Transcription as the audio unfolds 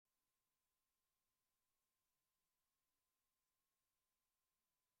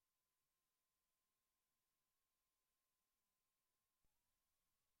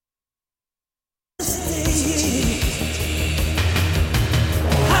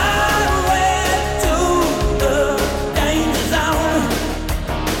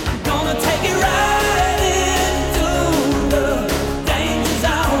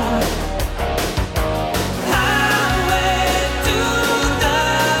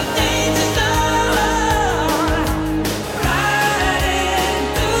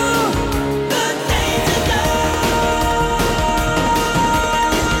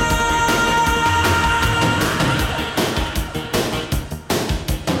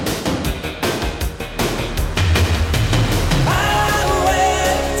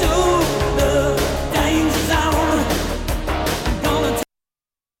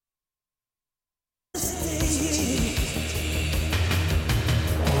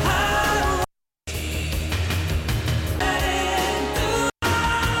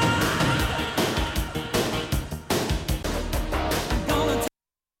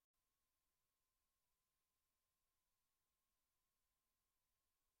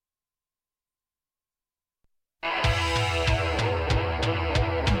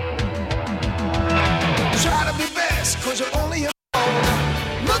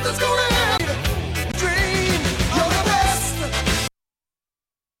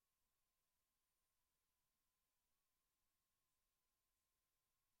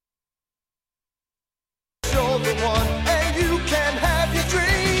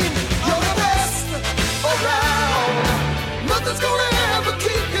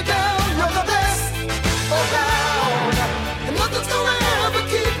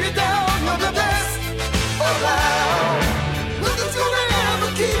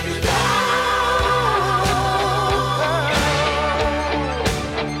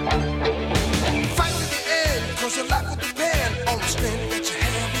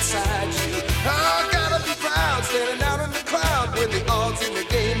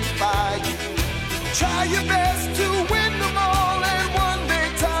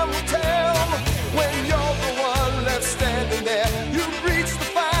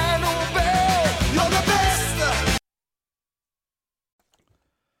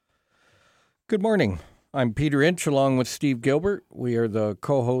Good morning. I'm Peter Inch along with Steve Gilbert. We are the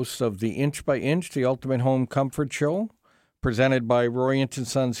co-hosts of the Inch by Inch, the Ultimate Home Comfort Show, presented by Roy Inch &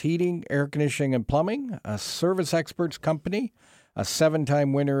 Sons Heating, Air Conditioning and Plumbing, a service experts company, a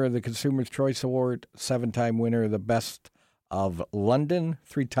 7-time winner of the Consumer's Choice Award, 7-time winner of the Best of London,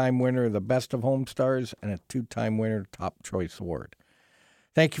 3-time winner of the Best of Home Stars, and a 2-time winner of Top Choice Award.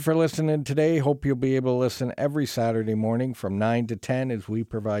 Thank you for listening today. Hope you'll be able to listen every Saturday morning from 9 to 10 as we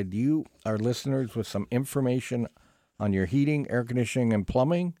provide you, our listeners, with some information on your heating, air conditioning, and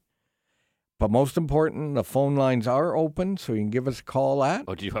plumbing. But most important, the phone lines are open, so you can give us a call at...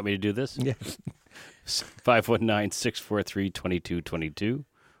 Oh, do you want me to do this? Yes. 519-643-2222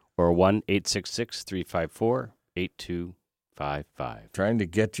 or 1-866-354-8255. Trying to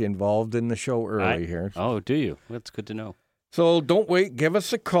get you involved in the show early here. Oh, do you? That's good to know. So don't wait. Give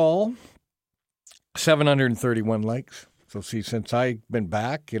us a call. 731 likes. So see, since I've been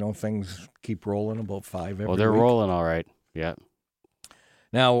back, things keep rolling about 5 every week. They're rolling all right. Yeah.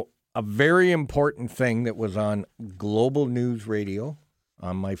 Now, a very important thing that was on Global News Radio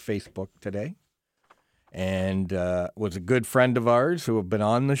on my Facebook today, and was a good friend of ours who have been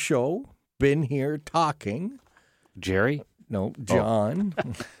on the show, been here talking. Jerry? No, John.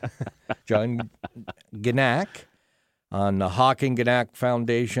 John Ganack. On the Hawking Ganack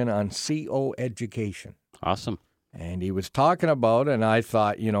Foundation on CO education. Awesome. And he was talking about, and I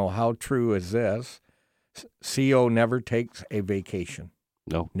thought, how true is this? CO never takes a vacation.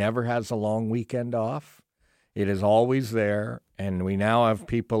 No. Never has a long weekend off. It is always there. And we now have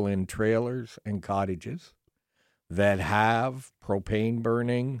people in trailers and cottages that have propane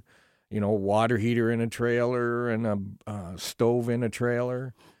burning, water heater in a trailer and a stove in a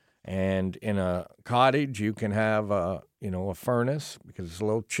trailer. And in a cottage, you can have a furnace because it's a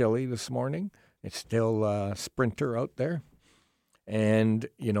little chilly this morning. It's still Sprinter out there, and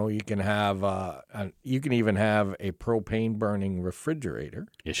you can have you can even have a propane burning refrigerator.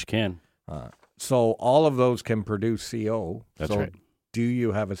 Yes, you can. So all of those can produce CO. That's right. Do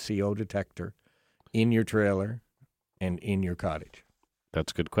you have a CO detector in your trailer and in your cottage?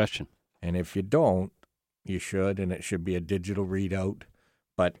 That's a good question. And if you don't, you should, and it should be a digital readout.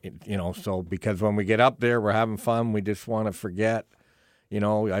 But, so because when we get up there, we're having fun. We just want to forget.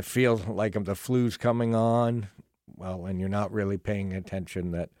 I feel like the flu's coming on. Well, and you're not really paying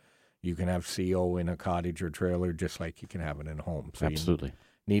attention that you can have CO in a cottage or trailer just like you can have it in a home. So absolutely.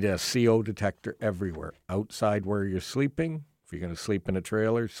 You need a CO detector everywhere. Outside where you're sleeping. If you're going to sleep in a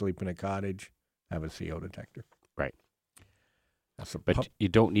trailer, sleep in a cottage, have a CO detector. Right. But you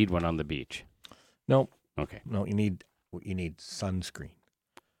don't need one on the beach. Nope. Okay. No, you need sunscreen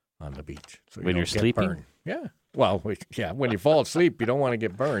on the beach. So When you you're don't get sleeping? burned. Yeah. Well, when you fall asleep, you don't want to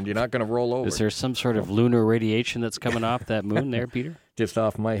get burned. You're not going to roll over. Is there some sort of lunar radiation that's coming off that moon there, Peter? Just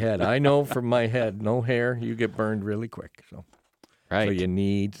off my head. I know from my head, no hair, you get burned really quick. So, Right. so you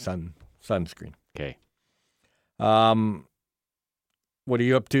need sunscreen. Okay. What are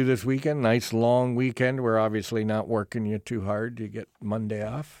you up to this weekend? Nice long weekend. We're obviously not working you too hard. You get Monday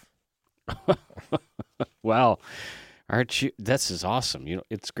off. Wow. Aren't you? This is awesome.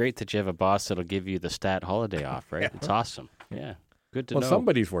 It's great that you have a boss that'll give you the stat holiday off, right? Yeah. It's awesome. Yeah. Good to Well, know.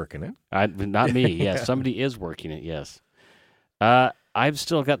 somebody's working it. Not me. Yes, Yeah. somebody is working it. Yes. I've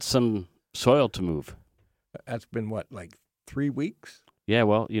still got some soil to move. That's been like 3 weeks? Yeah,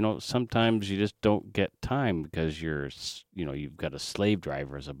 well, sometimes you just don't get time because you've got a slave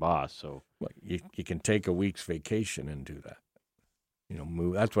driver as a boss. So Well, you can take a week's vacation and do that.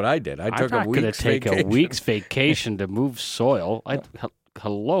 Move. That's what I did. I I'm took not a going to week's take vacation. a week's vacation to move soil.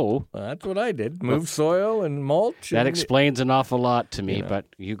 Hello. Well, that's what I did. Move soil and mulch. That and explains an awful lot to me, You know. but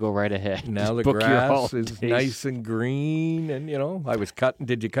you go right ahead. now Just the book your grass is holidays. nice and green, and I was cutting.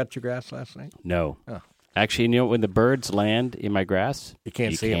 Did you cut your grass last night? No. Oh. Actually, when the birds land in my grass, You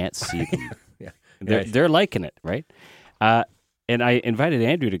can't see 'em. can't see them. Yeah. They're liking it, right? And I invited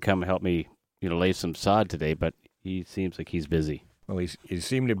Andrew to come help me, lay some sod today, but he seems like he's busy. Well, you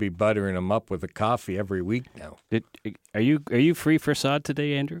seem to be buttering them up with a coffee every week now. Are you free for sod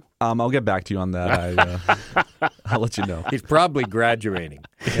today, Andrew? I'll get back to you on that. I'll let you know. He's probably graduating.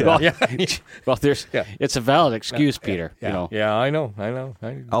 Well, yeah. well, Yeah. it's a valid excuse, Peter. Yeah. Yeah, I know.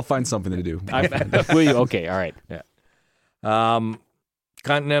 I'll find something to do. Will you? Okay, all right.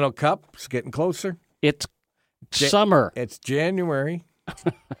 Continental Cup's getting closer. It's summer. It's January.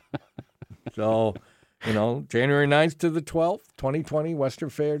 So, January 9th to the 12th, 2020, Western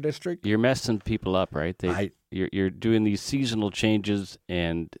Fair District. You're messing people up, right? You're doing these seasonal changes,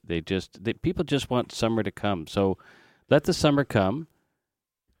 and people just want summer to come. So let the summer come.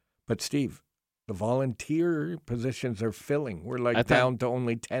 But, Steve, the volunteer positions are filling. We're I thought- down to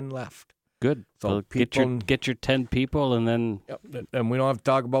only 10 left. Good. So So people- get your 10 people, and then And we don't have to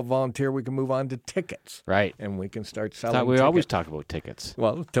talk about volunteer. We can move on to tickets, right. and we can start I selling thought we tickets. always talk about tickets.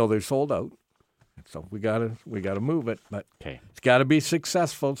 Well, until they're sold out. So we gotta move it, but Okay. it's got to be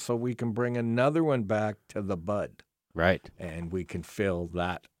successful so we can bring another one back to the Bud, Right. and we can fill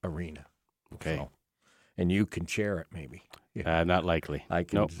that arena. Okay. So, and you can chair it, maybe. Yeah. Not likely. I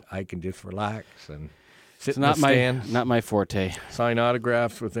can. Nope. I can just relax and sit It's in not the my stands, not my forte. sign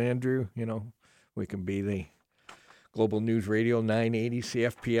autographs with Andrew. We can be the Global News Radio 980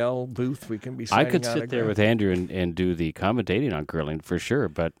 CFPL booth. We can be. I Signing could sit there with Andrew and do the commentating on curling for sure,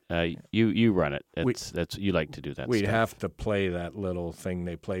 but you run it. That's you like to do that. We'd stuff. have to play that little thing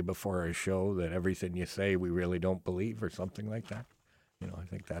they play before a show that everything you say we really don't believe or something like that. I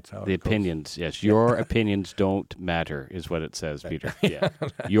think that's how The it goes. opinions, yes. Your opinions don't matter, is what it says, Peter. Yeah.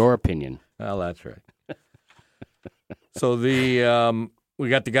 Your opinion. Well, that's right. So we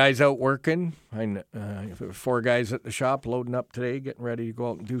got the guys out working. 4 guys at the shop loading up today, getting ready to go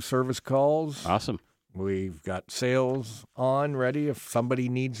out and do service calls. Awesome. We've got sales on ready. If somebody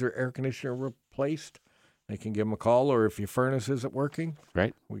needs their air conditioner replaced, they can give them a call, or if your furnace isn't working,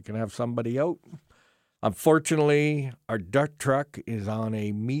 Right. we can have somebody out. Unfortunately, our duct truck is on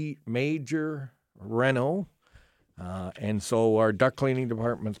a major reno, and so our duct cleaning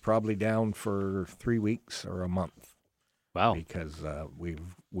department's probably down for 3 weeks or a month. Wow. Because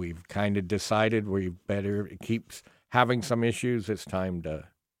we've kind of decided it keeps having some issues. It's time to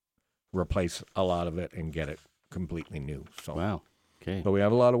replace a lot of it and get it completely new. So, Wow. Okay. so we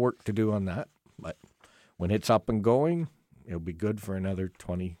have a lot of work to do on that. But when it's up and going, it'll be good for another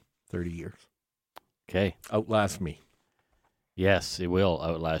 20, 30 years. Okay. Outlast me. Yes, it will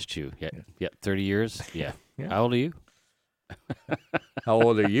outlast you. Yeah. Yeah. 30 years. Yeah. Yeah. How old are you? How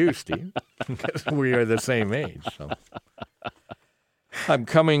old are you, Steve? Because we are the same age. So I'm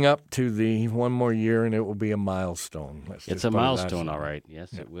coming up to the 1 more year, and it will be a milestone. It's just a put it that milestone, way. all right.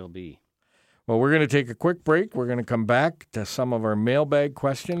 Yes, it will be. Well, we're going to take a quick break. We're going to come back to some of our mailbag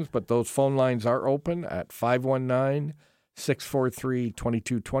questions, but those phone lines are open at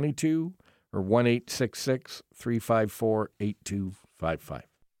 519-643-2222 or 1-866-354-8255.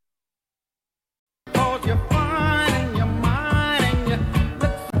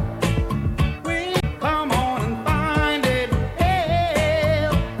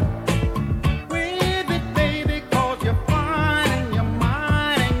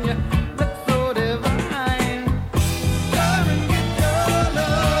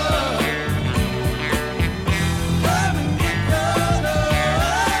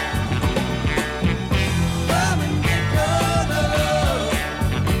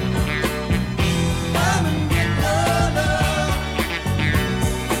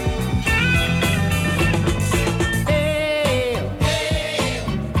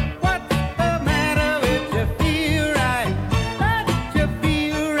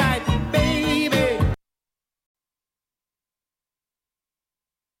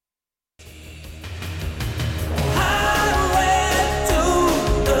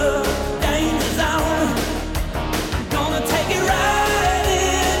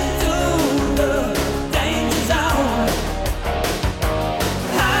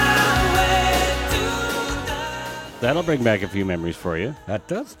 That'll bring back a few memories for you. That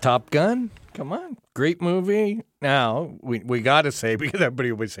does. Top Gun. Come on. Great movie. Now, we got to say, because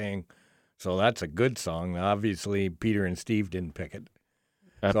everybody was saying, so that's a good song. Obviously, Peter and Steve didn't pick it.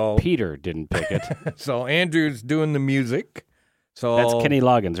 Peter didn't pick it. So Andrew's doing the music. So that's Kenny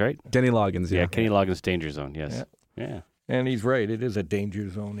Loggins, right? Kenny Loggins, yeah. Yeah, Kenny Loggins' Danger Zone, yes. Yeah. And he's right. It is a danger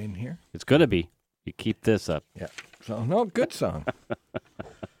zone in here. It's going to be. You keep this up. Yeah. So, no, good song.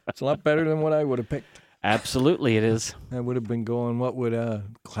 It's a lot better than what I would have picked. Absolutely it is. I would have been going, what would a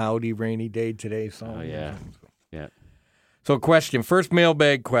cloudy, rainy day today song? Oh, yeah. Yeah. So question, first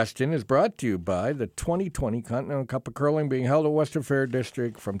mailbag question is brought to you by the 2020 Continental Cup of Curling being held at Western Fair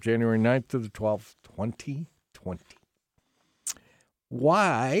District from January 9th to the 12th, 2020.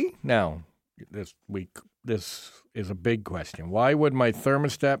 Why, now, this is a big question. Why would my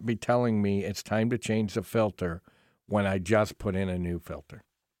thermostat be telling me it's time to change the filter when I just put in a new filter?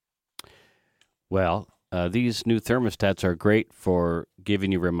 Well, these new thermostats are great for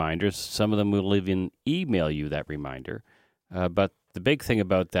giving you reminders. Some of them will even email you that reminder. But the big thing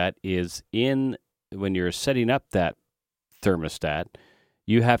about that is when you're setting up that thermostat,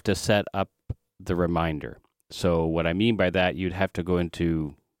 you have to set up the reminder. So what I mean by that, you'd have to go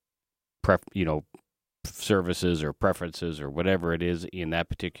into services or preferences or whatever it is in that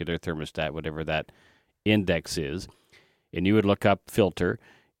particular thermostat, whatever that index is, and you would look up filter,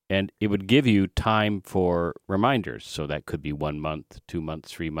 and it would give you time for reminders. So that could be 1 month, 2 months,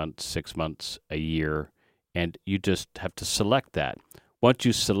 3 months, 6 months, a year, and you just have to select that. Once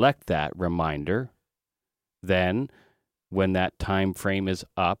you select that reminder, then when that time frame is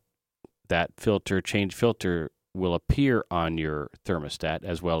up, that change filter will appear on your thermostat,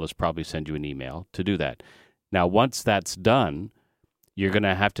 as well as probably send you an email to do that. Now, once that's done, you're going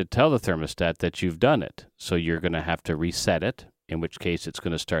to have to tell the thermostat that you've done it. So you're going to have to reset it, in which case it's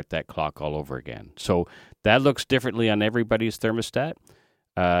going to start that clock all over again. So that looks differently on everybody's thermostat.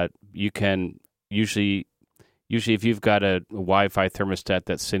 You can usually if you've got a Wi-Fi thermostat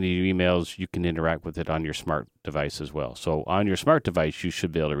that's sending you emails, you can interact with it on your smart device as well. So on your smart device, you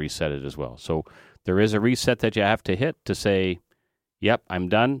should be able to reset it as well. So there is a reset that you have to hit to say, yep, I'm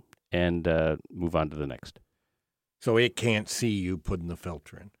done, and move on to the next. So it can't see you putting the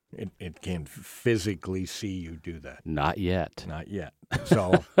filter in. It can physically see you do that. Not yet. Not yet.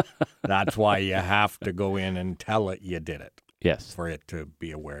 So that's why you have to go in and tell it you did it. Yes. For it to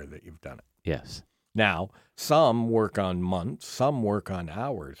be aware that you've done it. Yes. Now, some work on months, some work on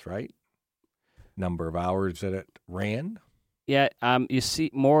hours, right? Number of hours that it ran. Yeah, you see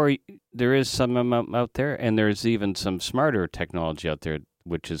more, there is some out there, and there's even some smarter technology out there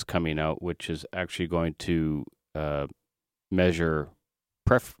which is coming out, which is actually going to measure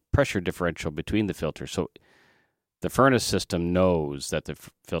pressure differential between the filters. So the furnace system knows that the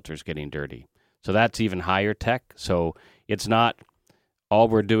filter's getting dirty. So that's even higher tech. So it's not all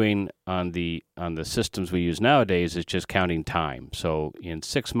we're doing on the systems we use nowadays is just counting time. So in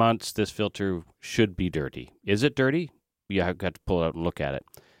 6 months, this filter should be dirty. Is it dirty? You have got to pull it out and look at it.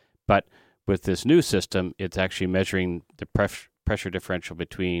 But with this new system, it's actually measuring the pressure differential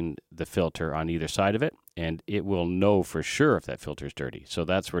between the filter on either side of it, and it will know for sure if that filter is dirty. So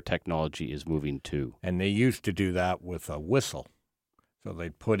that's where technology is moving to. And they used to do that with a whistle. So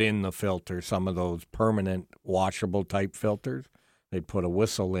they'd put in the filter, some of those permanent washable type filters. They'd put a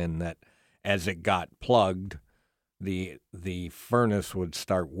whistle in that as it got plugged, the furnace would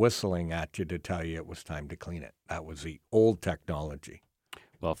start whistling at you to tell you it was time to clean it. That was the old technology.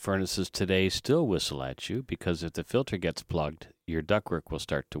 Well, furnaces today still whistle at you because if the filter gets plugged, your ductwork will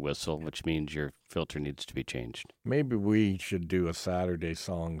start to whistle, which means your filter needs to be changed. Maybe we should do a Saturday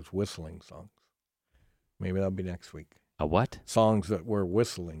whistling songs. Maybe that'll be next week. A what? Songs that were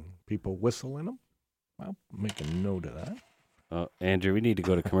whistling. People whistle in them. I'll make a note of that. Andrew, we need to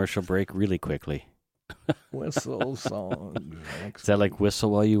go to commercial break really quickly. Whistle songs. Is that like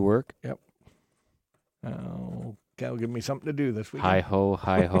whistle while you work? Yep. Oh, that'll give me something to do this week. Hi ho,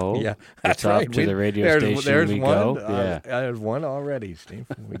 hi ho. Yeah, that's right. Off to the radio station there's we one. go. Yeah. There's one already, Steve.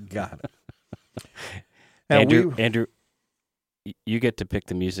 We got it. Andrew, you get to pick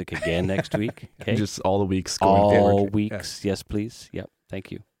the music again next week. Okay? Just all the weeks going all forward. All weeks. Yes, please. Yep.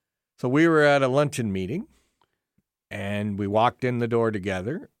 Thank you. So we were at a luncheon meeting, and we walked in the door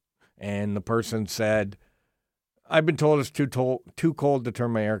together, and the person said, I've been told it's too cold to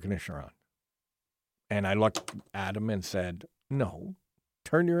turn my air conditioner on. And I looked at him and said, no,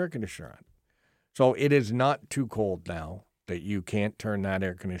 turn your air conditioner on. So it is not too cold now that you can't turn that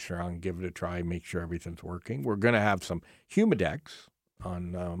air conditioner on, give it a try, make sure everything's working. We're going to have some Humidex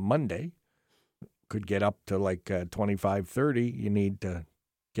on Monday. Could get up to like 25, 30. You need to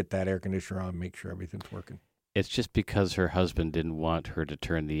get that air conditioner on, make sure everything's working. It's just because her husband didn't want her to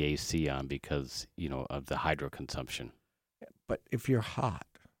turn the AC on because, of the hydro consumption. But if you're hot,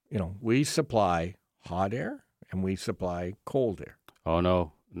 we supply hot air and we supply cold air. Oh,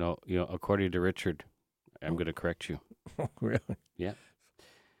 no. According to Richard, I'm going to correct you. Really? Yeah.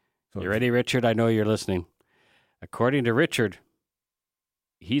 So You ready, Richard? I know you're listening. According to Richard,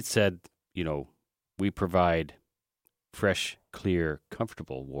 he said, we provide fresh, clear,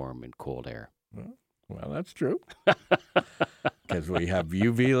 comfortable, warm, and cold air. Well, that's true. Because we have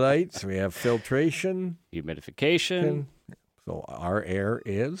UV lights, we have filtration, Humidification. so our air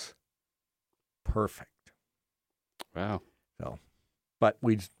is perfect. Wow. But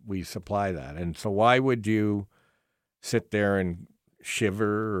we supply that. And so why would you sit there and shiver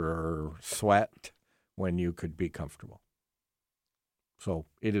or sweat when you could be comfortable? So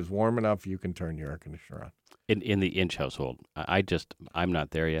it is warm enough you can turn your air conditioner on. In the Inch household, I'm not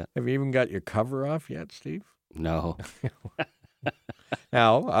there yet. Have you even got your cover off yet, Steve? No.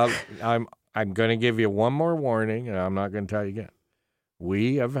 Now, I'm going to give you one more warning, and I'm not going to tell you again.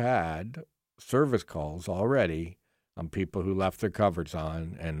 We have had service calls already on people who left their covers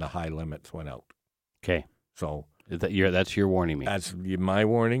on, and the high limits went out. Okay. So That's your warning me. that's my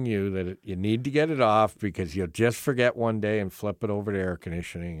warning you that you need to get it off because you'll just forget one day and flip it over to air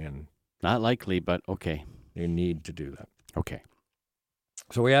conditioning, and Not likely, but okay. you need to do that. Okay.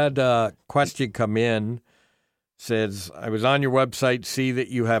 So we had a question come in. Says, I was on your website, see that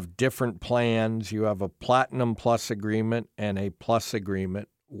you have different plans. You have a Platinum Plus agreement and a Plus agreement.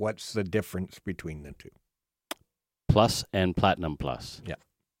 What's the difference between the two? Plus and Platinum Plus.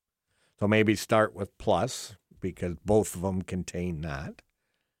 So maybe start with Plus because both of them contain that.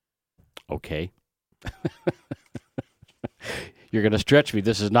 Okay. You're going to stretch me.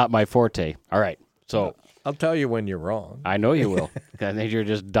 This is not my forte. All right. So I'll tell you when you're wrong. I know you will. I think you're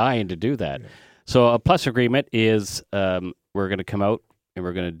just dying to do that. So a Plus agreement is we're going to come out and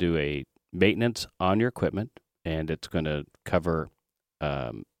we're going to do a maintenance on your equipment, and it's going to cover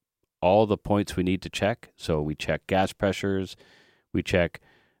all the points we need to check. So we check gas pressures, we check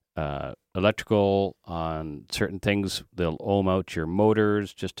electrical on certain things. They'll ohm out your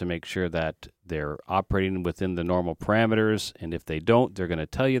motors just to make sure that they're operating within the normal parameters. And if they don't, they're going to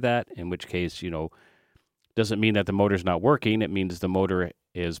tell you that, in which case, doesn't mean that the motor's not working. It means the motor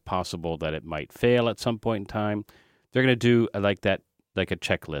is possible that it might fail at some point in time. They're going to do like a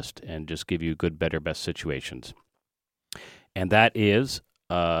checklist and just give you good, better, best situations. And that is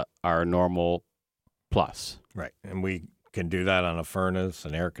our normal Plus. Right. And we can do that on a furnace,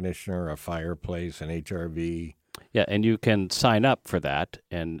 an air conditioner, a fireplace, an HRV. Yeah, and you can sign up for that,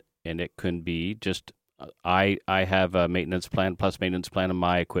 and it can be just I have a maintenance plan, Plus maintenance plan on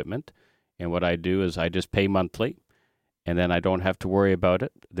my equipment, and what I do is I just pay monthly, and then I don't have to worry about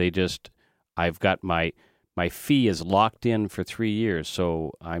it. I've got my fee is locked in for 3 years,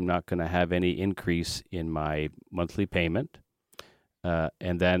 so I'm not going to have any increase in my monthly payment,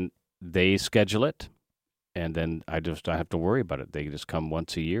 and then they schedule it. And then I just don't have to worry about it. They just come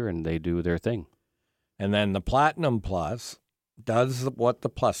once a year and they do their thing. And then the Platinum Plus does what the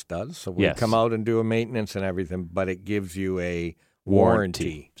Plus does. So we Yes. come out and do a maintenance and everything, but it gives you a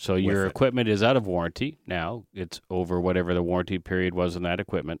warranty. So your with it. equipment is out of warranty now. It's over whatever the warranty period was on that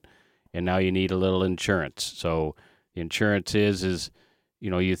equipment. And now you need a little insurance. So the insurance is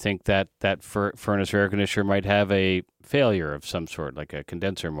you think that furnace or air conditioner might have a failure of some sort, like a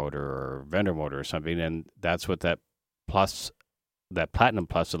condenser motor or vendor motor or something, and that's what that Platinum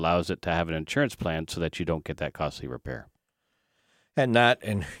Plus allows it to have an insurance plan so that you don't get that costly repair. And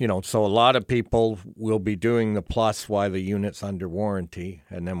so a lot of people will be doing the Plus while the unit's under warranty.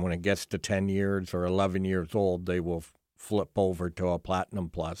 And then when it gets to 10 years or 11 years old, they will flip over to a Platinum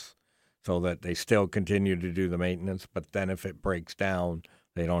Plus so that they still continue to do the maintenance. But then if it breaks down,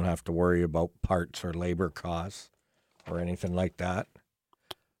 they don't have to worry about parts or labor costs or anything like that.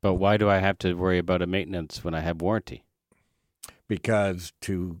 But why do I have to worry about a maintenance when I have warranty? Because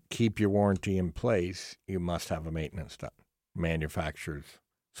to keep your warranty in place, you must have a maintenance done. Manufacturers.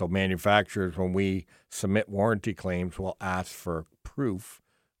 So manufacturers, when we submit warranty claims, will ask for proof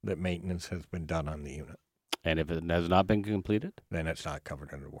that maintenance has been done on the unit. And if it has not been completed? Then it's not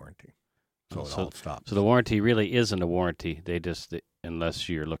covered under warranty. So it all stops. So the warranty really isn't a warranty. Unless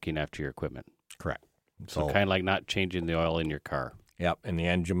you're looking after your equipment. Correct. So kind of like not changing the oil in your car. Yep, and the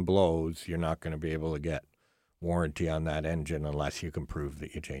engine blows, you're not going to be able to get warranty on that engine unless you can prove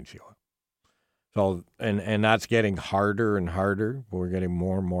that you changed the oil. So, and that's getting harder and harder. We're getting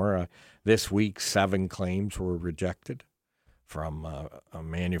more and more. This week, 7 claims were rejected from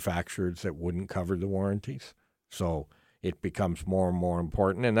manufacturers that wouldn't cover the warranties. So it becomes more and more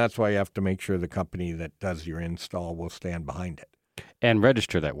important. And that's why you have to make sure the company that does your install will stand behind it. And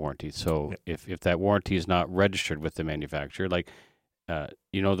register that warranty. So if that warranty is not registered with the manufacturer, like,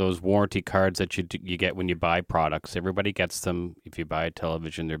 those warranty cards that you get when you buy products, everybody gets them. If you buy a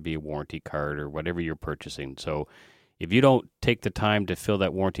television, there'd be a warranty card or whatever you're purchasing. So if you don't take the time to fill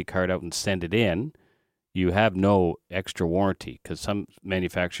that warranty card out and send it in, you have no extra warranty, because some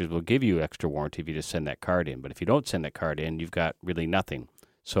manufacturers will give you extra warranty if you just send that card in. But if you don't send that card in, you've got really nothing.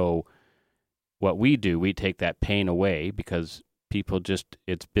 So what we do, we take that pain away, because people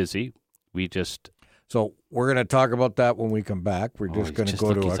it's busy. So we're going to talk about that when we come back. We're just going to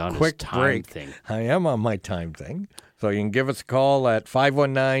go to a quick break. Thing. I am on my time thing. So you can give us a call at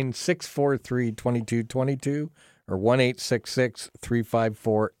 519-643-2222 or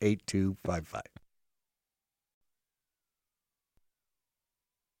 1-866-354-8255.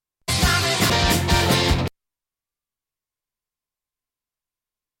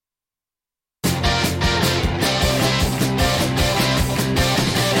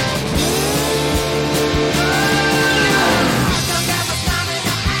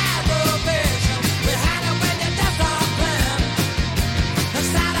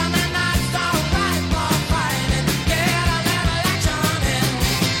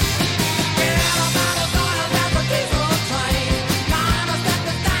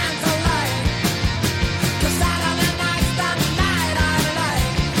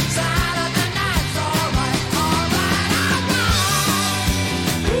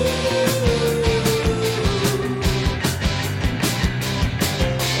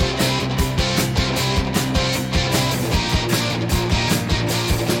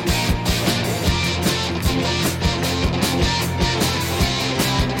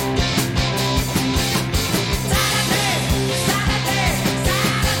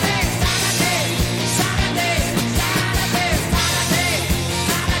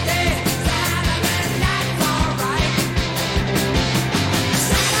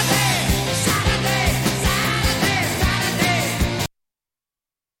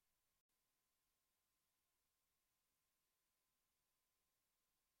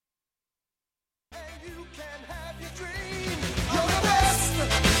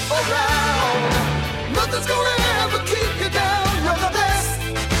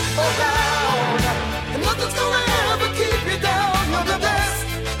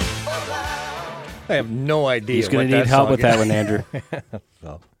 I have no idea. He's going to need help with that one, Andrew.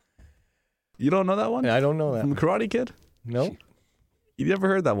 So, You don't know that one? I don't know that. From Karate Kid? No, You never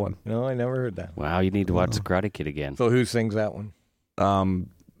heard that one? no, I never heard that. Wow, you need to watch The Karate Kid again. So who sings that one?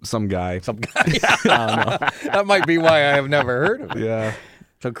 Some guy. Some guy. I don't know. That might be why I have never heard of it. Yeah.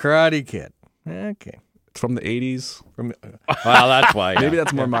 So Karate Kid. Okay. It's from the 80s. Well, that's why. Maybe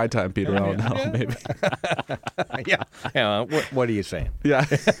that's more my time, Peter. I don't know. Maybe. Yeah. What are you saying? Yeah.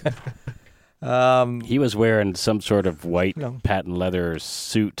 He was wearing some sort of white No. patent leather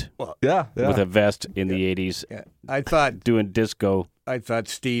suit Yeah. with a vest in the 80s, Yeah. I thought, doing disco.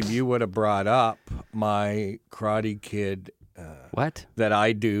 Steve, you would have brought up my Karate Kid What? that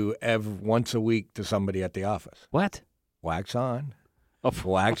I do once a week to somebody at the office. What? Wax on, Oh,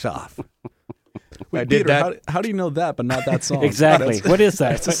 wax off. Wait, I did Peter, that. how do you know that, but not that song? exactly. What is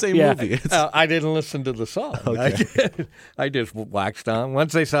that? It's the same Yeah. movie. It's, I didn't listen to the song. Okay. I just waxed on.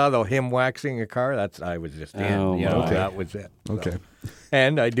 Once I saw him waxing a car, I was just in. Oh, my. That was it. So. okay.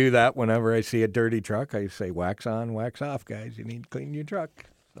 And I do that whenever I see a dirty truck. I say, wax on, wax off, guys. You need to clean your truck.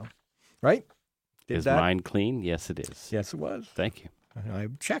 So, right? Did Is that? mine clean? Yes, it is. Yes, it was. Thank you.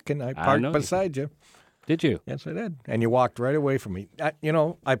 I'm checking. I I parked know you beside you. Did you? Yes, I did. And you walked right away from me.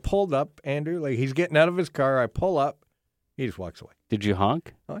 I pulled up, Andrew. Like, he's getting out of his car. I pull up. He just walks away. Did you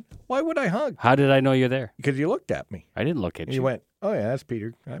honk? Why would I hug? How did I know you're there? Because you looked at me. I didn't look at And you. you went, oh, yeah, that's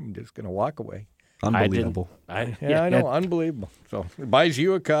Peter. I'm just going to walk away. Unbelievable. Yeah, I know. Unbelievable. So he buys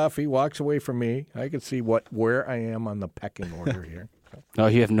you a coffee, walks away from me. I can see where I am on the pecking order here. No,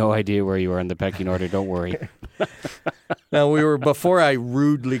 you have no idea where you are in the pecking order. Don't worry. Now, before I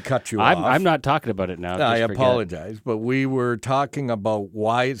rudely cut you off. I'm not talking about it now. I Just forget it. apologize, but we were talking about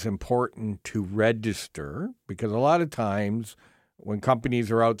why it's important to register, because a lot of times when companies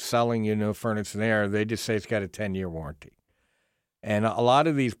are out selling, furnace and air, they just say it's got a 10-year warranty. And a lot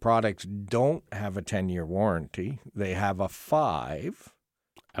of these products don't have a 10-year warranty. They have a 5.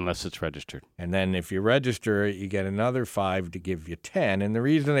 Unless it's registered. And then if you register it, you get another 5 to give you 10. And the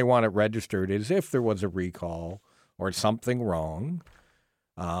reason they want it registered is if there was a recall or something wrong,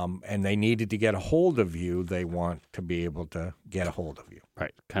 and they needed to get a hold of you, they want to be able to get a hold of you.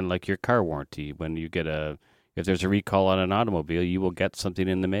 Right. Kind of like your car warranty. When you get if there's a recall on an automobile, you will get something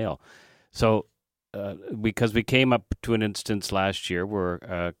in the mail. So because we came up to an instance last year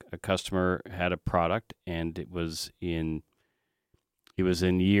where a customer had a product and it was in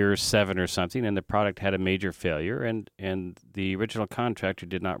year 7 or something, and the product had a major failure, and the original contractor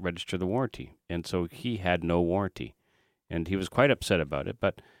did not register the warranty, and so he had no warranty, and he was quite upset about it.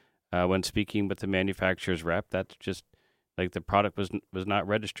 But when speaking with the manufacturer's rep, that's just like the product was not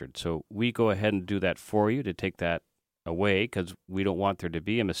registered. So we go ahead and do that for you to take that away, because we don't want there to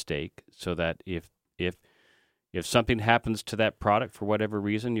be a mistake, so that if something happens to that product for whatever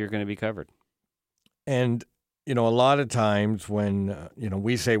reason, you're going to be covered. And a lot of times when,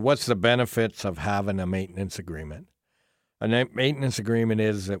 we say, what's the benefits of having a maintenance agreement? A maintenance agreement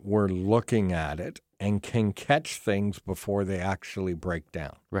is that we're looking at it and can catch things before they actually break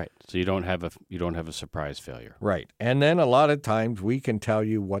down. Right. So you don't have a surprise failure. Right. And then a lot of times we can tell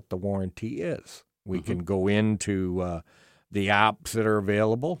you what the warranty is. We can go into the apps that are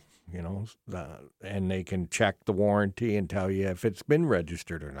available, and they can check the warranty and tell you if it's been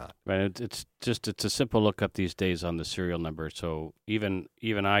registered or not. Right. It's a simple lookup these days on the serial number. So even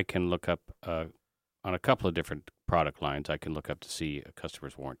I can look up on a couple of different product lines. I can look up to see a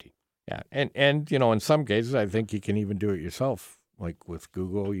customer's warranty. Yeah, and in some cases, I think you can even do it yourself. Like with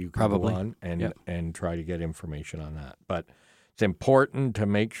Google, you can Probably. go on and try to get information on that. But it's important to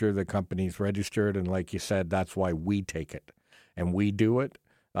make sure the company's registered, and like you said, that's why we take it and we do it.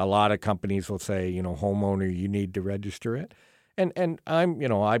 A lot of companies will say, homeowner, you need to register it. And I'm,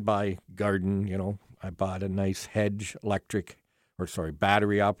 I buy garden, I bought a nice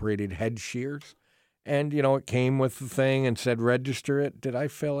battery-operated hedge shears. And, it came with the thing and said, register it. Did I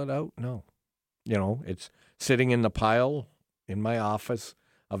fill it out? No. It's sitting in the pile in my office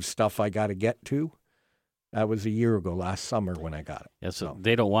of stuff I got to get to. That was a year ago, last summer, when I got it. Yeah, so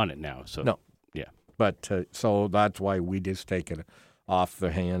they don't want it now. So no. Yeah. But so that's why we just take it off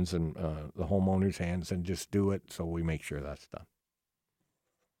the hands and the homeowner's hands and just do it, so we make sure that's done.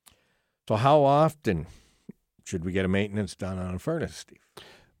 So how often should we get a maintenance done on a furnace, Steve?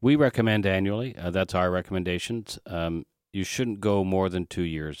 We recommend annually. That's our recommendations. You shouldn't go more than 2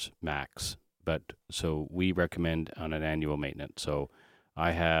 years max. But so we recommend on an annual maintenance. So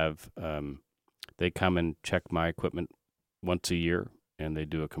I have they come and check my equipment once a year, and they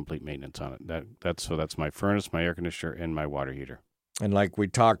do a complete maintenance on it. That's my furnace, my air conditioner, and my water heater. And like we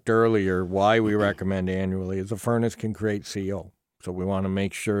talked earlier, why we recommend annually is a furnace can create CO. So we want to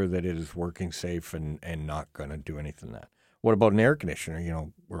make sure that it is working safe and not going to do anything that. What about an air conditioner?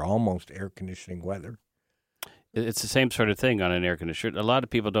 We're almost air conditioning weather. It's the same sort of thing on an air conditioner. A lot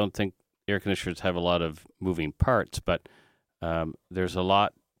of people don't think air conditioners have a lot of moving parts, but there's a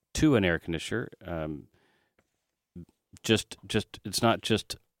lot to an air conditioner. Just it's not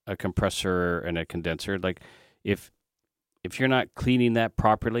just a compressor and a condenser. Like if you're not cleaning that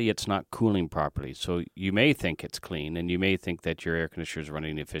properly, it's not cooling properly. So you may think it's clean, and you may think that your air conditioner is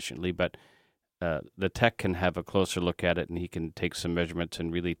running efficiently, but the tech can have a closer look at it, and he can take some measurements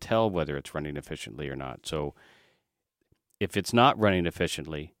and really tell whether it's running efficiently or not. So if it's not running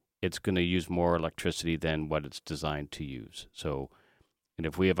efficiently, it's going to use more electricity than what it's designed to use. So, and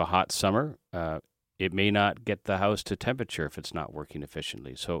if we have a hot summer, it may not get the house to temperature if it's not working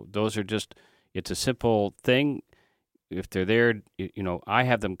efficiently. So those are it's a simple thing. If they're there, I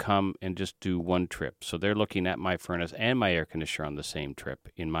have them come and just do one trip. So they're looking at my furnace and my air conditioner on the same trip,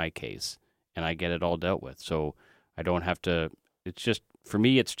 in my case, and I get it all dealt with. So I don't have to, for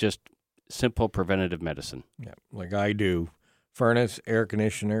me, it's just simple preventative medicine. Yeah, like I do. Furnace, air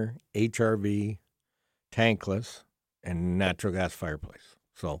conditioner, HRV, tankless, and natural gas fireplace.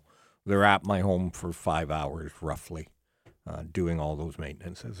 So they're at my home for 5 hours, roughly, doing all those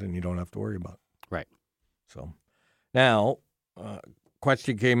maintenances, and you don't have to worry about it. Right. So now,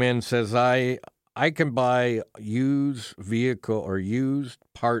 question came in, says, I can buy used vehicle or used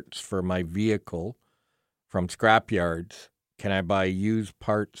parts for my vehicle from scrap yards. Can I buy used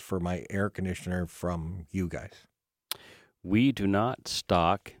parts for my air conditioner from you guys? We do not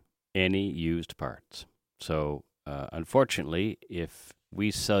stock any used parts. So, unfortunately, if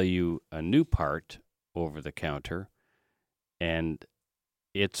we sell you a new part over the counter and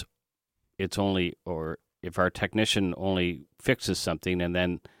it's only, or if our technician only fixes something and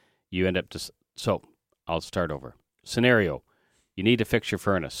then you end up so I'll start over. Scenario, you need to fix your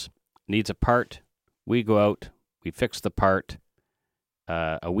furnace. Needs a part. We go out, we fix the part.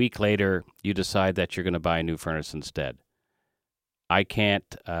 A week later, you decide that you're going to buy a new furnace instead. We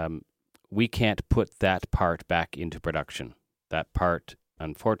can't put that part back into production. That part,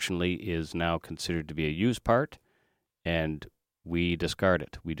 unfortunately, is now considered to be a used part, and we discard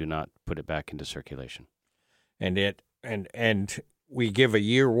it. We do not put it back into circulation. And we give a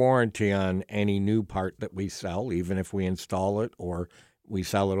year warranty on any new part that we sell, even if we install it or we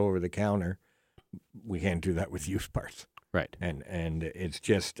sell it over the counter. We can't do that with used parts. Right. And it's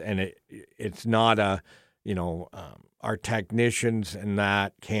just, and it's not a, our technicians and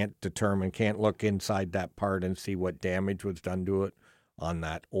that can't look inside that part and see what damage was done to it on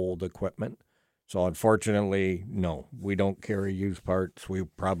that old equipment. So unfortunately, no, we don't carry used parts. We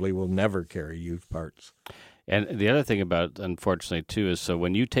probably will never carry used parts. And the other thing about it, unfortunately, too, is so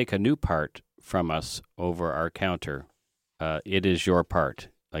when you take a new part from us over our counter, it is your part.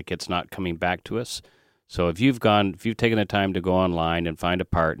 Like, it's not coming back to us. So if you've taken the time to go online and find a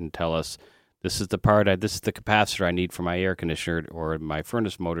part and tell us, this is the part, this is the capacitor I need for my air conditioner or my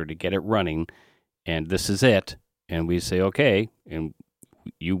furnace motor to get it running, and this is it, and we say, okay, and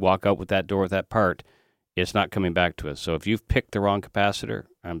you walk out with that door with that part, it's not coming back to us. So if you've picked the wrong capacitor,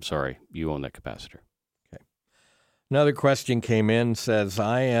 I'm sorry, you own that capacitor. Okay. Another question came in, says,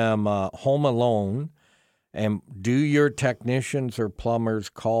 I am home alone, and do your technicians or plumbers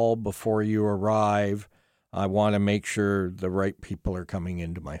call before you arrive? I want to make sure the right people are coming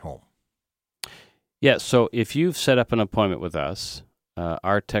into my home. Yeah, so if you've set up an appointment with us,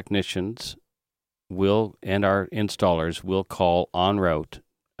 our technicians will and our installers will call en route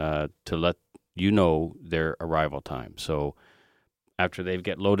to let you know their arrival time. So after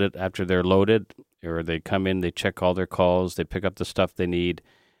they're loaded, or they come in, they check all their calls, they pick up the stuff they need,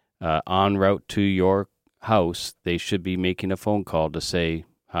 en route to your house, they should be making a phone call to say,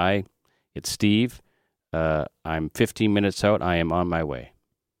 hi, it's Steve. I'm 15 minutes out. I am on my way.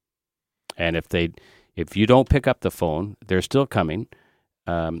 And if you don't pick up the phone, they're still coming.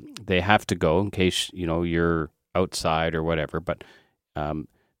 They have to go in case, you're outside or whatever, but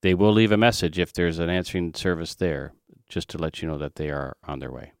they will leave a message if there's an answering service there, just to let you know that they are on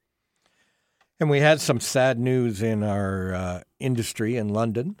their way. And we had some sad news in our industry in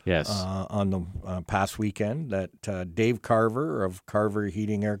London. Yes. On the past weekend that Dave Carver of Carver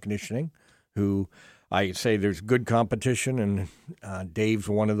Heating Air Conditioning, who I say there's good competition, and Dave's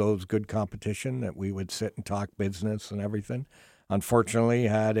one of those good competition that we would sit and talk business and everything. Unfortunately,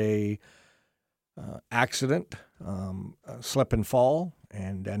 had a accident, a slip and fall,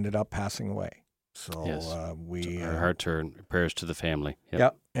 and ended up passing away. So yes. Our hearts are prayers to the family. Yep. Yeah,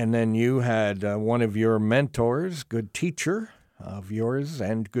 and then you had one of your mentors, good teacher of yours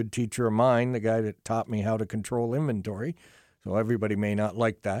and good teacher of mine, the guy that taught me how to control inventory. So everybody may not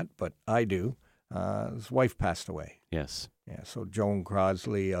like that, but I do. His wife passed away. Yes. Yeah, so Joan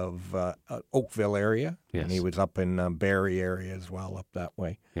Crosley of Oakville area. Yes. And he was up in Barrie area as well, up that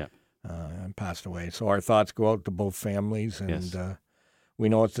way. Yeah. And passed away. So our thoughts go out to both families. And yes. We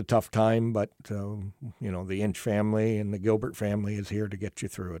know it's a tough time, but, the Inch family and the Gilbert family is here to get you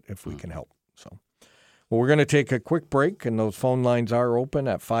through it if we can help. So, well, we're going to take a quick break, and those phone lines are open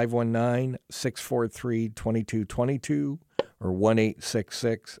at 519-643-2222 or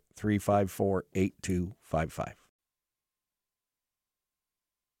 1-866-354-8255.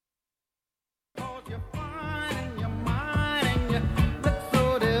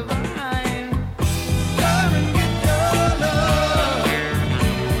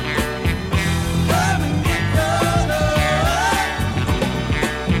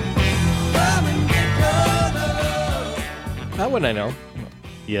 That one I know.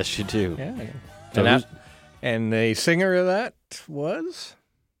 Yes, you do. Yeah. So and the singer of that was?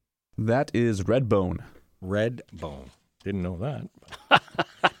 That is Redbone. Redbone. Didn't know that.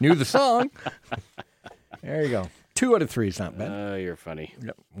 Knew the song. There you go. 2 out of 3 is not bad. Oh, you're funny.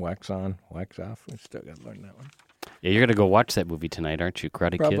 Yep. Wax on, wax off. We still got to learn that one. Yeah, you're gonna go watch that movie tonight, aren't you,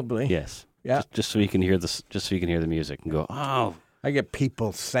 Karate Kid? Probably. Yes. Yeah. Just so you can hear the music and go, oh. I get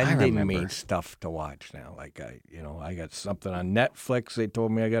people sending me stuff to watch now. Like I got something on Netflix. They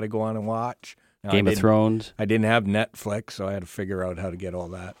told me I got to go on and watch. Now, Game of Thrones. I didn't have Netflix, so I had to figure out how to get all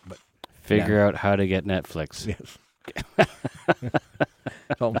that. But figure out how to get Netflix. Yes.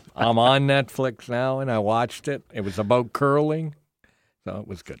 So I'm on Netflix now, and I watched it. It was about curling, so it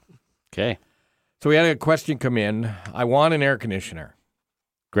was good. Okay. So we had a question come in. I want an air conditioner.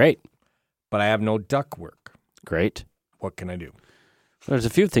 Great. But I have no ductwork. Great. What can I do? There's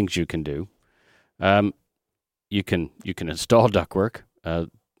a few things you can do. You can install ductwork.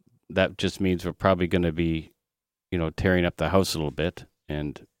 That just means we're probably going to be, tearing up the house a little bit,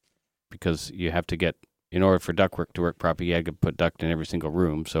 and because you have to get, in order for ductwork to work properly, you have to put duct in every single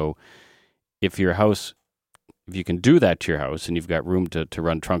room. So if you can do that to your house and you've got room to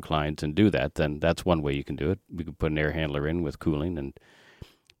run trunk lines and do that, then that's one way you can do it. We can put an air handler in with cooling, and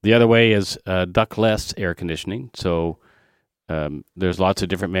the other way is ductless air conditioning. So there's lots of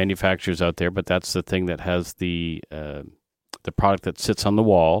different manufacturers out there, but that's the thing that has the the product that sits on the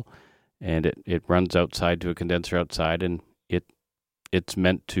wall, and it runs outside to a condenser outside, and it's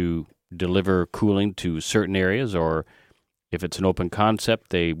meant to deliver cooling to certain areas, or if it's an open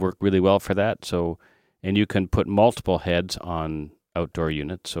concept, they work really well for that. So, and you can put multiple heads on outdoor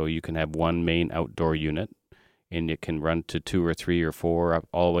units, so you can have one main outdoor unit, and it can run to 2 or 3 or 4,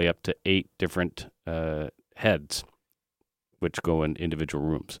 all the way up to 8 different heads, which go in individual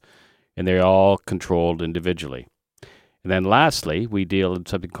rooms. And they're all controlled individually. And then lastly, we deal in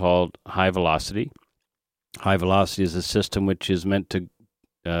something called high velocity. High velocity is a system which is meant to,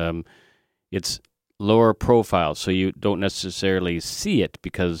 it's lower profile, so you don't necessarily see it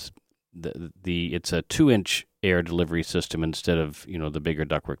because it's a 2-inch air delivery system instead of the bigger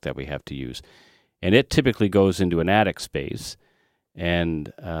ductwork that we have to use. And it typically goes into an attic space,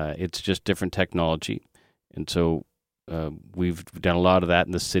 and it's just different technology. And so we've done a lot of that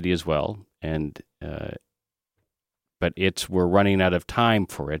in the city as well. And but we're running out of time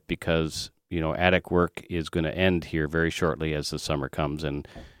for it because attic work is going to end here very shortly as the summer comes, and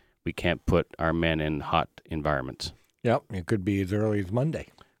we can't put our men in hot environments. Yep, it could be as early as Monday.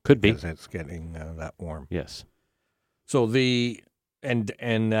 Could be. Because it's getting that warm. Yes. So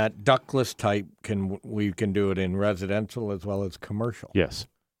and that ductless type we can do it in residential as well as commercial. Yes.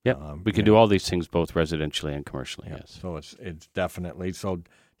 Yep. We can do all these things both residentially and commercially. Yeah. Yes. So it's definitely so.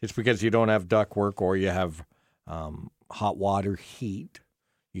 Just because you don't have ductwork or you have hot water heat,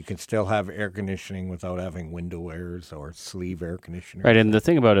 you can still have air conditioning without having window airs or sleeve air conditioners. Right. And the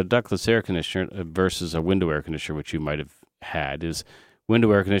thing about a ductless air conditioner versus a window air conditioner, which you might have had, is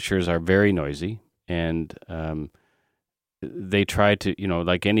window air conditioners are very noisy, and they try to,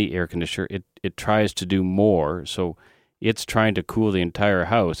 like any air conditioner, it tries to do more. So it's trying to cool the entire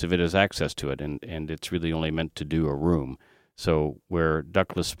house if it has access to it, and it's really only meant to do a room. So where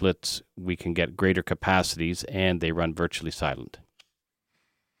ductless splits, we can get greater capacities, and they run virtually silent.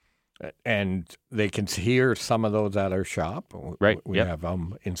 And they can hear some of those at our shop. Right. We have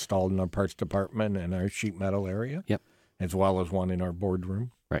installed in our parts department and our sheet metal area. Yep. As well as one in our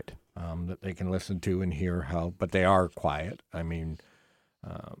boardroom. Right. That they can listen to and hear how, but they are quiet. I mean,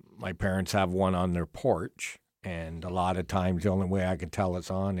 my parents have one on their porch, and a lot of times the only way I can tell it's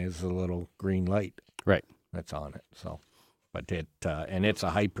on is the little green light. Right. That's on it. So, but and it's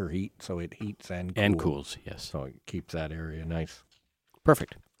a hyperheat, so it heats and cools. Yes. So it keeps that area nice.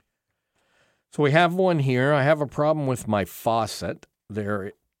 Perfect. So we have one here. I have a problem with my faucet.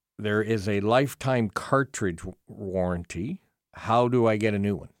 There is a lifetime cartridge warranty. How do I get a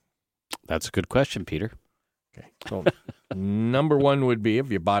new one? That's a good question, Peter. Okay. So number one would be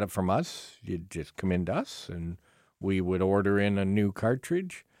if you bought it from us, you'd just come into us and we would order in a new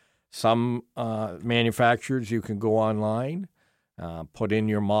cartridge. Some manufacturers, you can go online, put in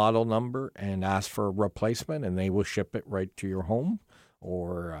your model number and ask for a replacement, and they will ship it right to your home.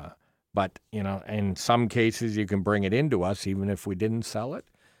 But, in some cases, you can bring it into us even if we didn't sell it.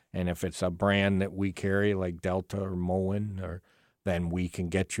 And if it's a brand that we carry like Delta or Moen, then we can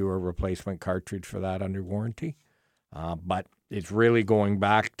get you a replacement cartridge for that under warranty. But it's really going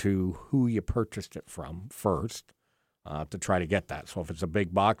back to who you purchased it from first to try to get that. So if it's a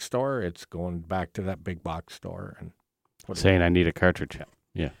big box store, it's going back to that big box store and saying I need a cartridge.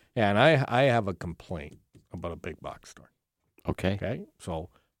 Yeah. And I have a complaint about a big box store. Okay. So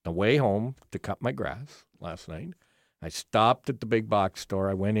the way home to cut my grass last night, I stopped at the big box store.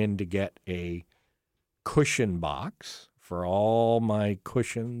 I went in to get a cushion box for all my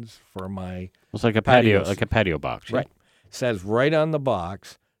cushions for my It's like a patios. patio box. Yeah? Right. It says right on the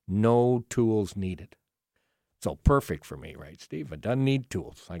box, no tools needed. So perfect for me, right, Steve? It doesn't need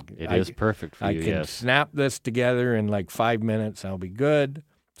tools. It is perfect for you, I can yes. snap this together in like 5 minutes. I'll be good.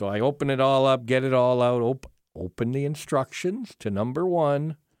 So I open it all up, get it all out, open the instructions to number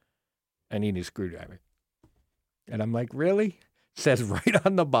 1. I need a screwdriver. And I'm like, really? It says right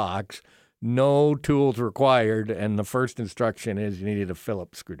on the box, no tools required. And the first instruction is you needed a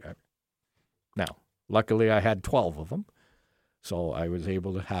Phillips screwdriver. Now, luckily I had 12 of them. So I was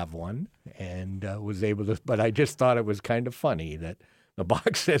able to have one and was able to, but I just thought it was kind of funny that the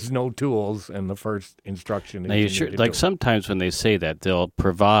box says no tools and the first instruction is now you sure, like sometimes when they say that, they'll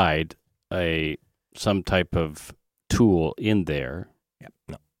provide some type of tool in there.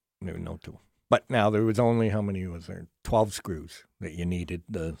 Yep, no tool. But now there was only, how many was there? 12 screws that you needed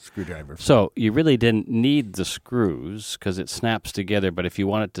the screwdriver for. So you really didn't need the screws because it snaps together, but if you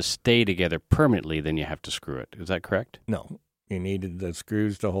want it to stay together permanently, then you have to screw it. Is that correct? No. You needed the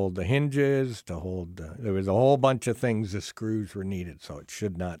screws to hold the hinges, to hold there was a whole bunch of things the screws were needed, so it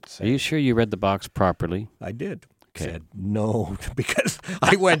should not say. Are you sure you read the box properly? I did. Okay. Said no, because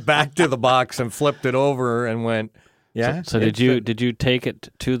I went back to the box and flipped it over and went, Yeah. So did you take it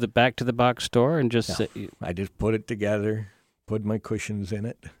to the back to the box store and just say, I just put it together, put my cushions in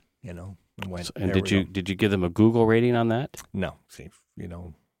it, and went. and did you give them a Google rating on that? No, see,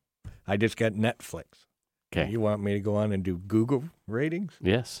 I just got Netflix. Okay. You want me to go on and do Google ratings?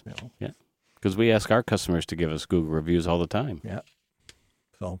 Yes. No. Yeah. Because we ask our customers to give us Google reviews all the time. Yeah.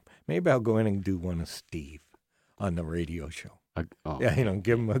 So maybe I'll go in and do one of Steve on the radio show. Yeah,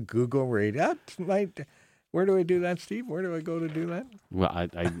 give him a Google rating. Where do I do that, Steve? Where do I go to do that? Well, I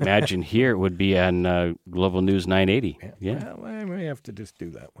imagine here it would be on Global News 980. Yeah. Well, I may have to just do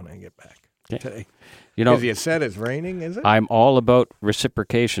that when I get back today. Because you said it's raining, is it? I'm all about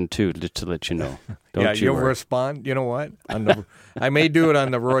reciprocation, too, just to let you know. You'll respond. You know what? I may do it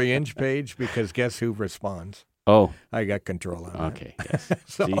on the Roy Inch page because guess who responds? Oh. I got control on that. Okay, yes.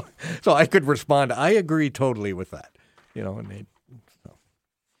 So I could respond. I agree totally with that.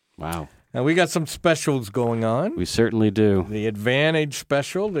 Wow. Now, we got some specials going on. We certainly do. The Advantage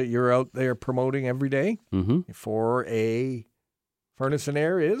special that you're out there promoting every day for a furnace and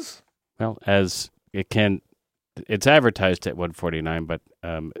air is? Well, as it's advertised at $149, but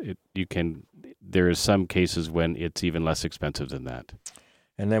there is some cases when it's even less expensive than that.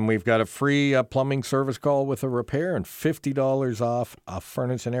 And then we've got a free plumbing service call with a repair and $50 off a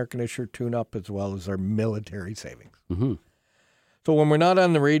furnace and air conditioner tune-up as well as our military savings. Mm-hmm. So when we're not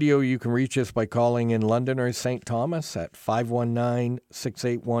on the radio, you can reach us by calling in London or St. Thomas at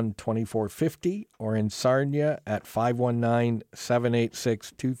 519-681-2450 or in Sarnia at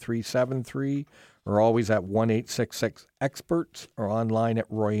 519-786-2373 or always at 1-866-EXPERTS or online at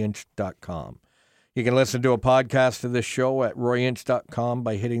royinch.com. You can listen to a podcast of this show at royinch.com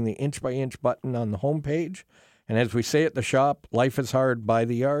by hitting the Inch by Inch button on the homepage. And as we say at the shop, life is hard by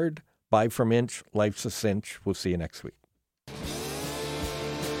the yard. Buy from Inch, life's a cinch. We'll see you next week.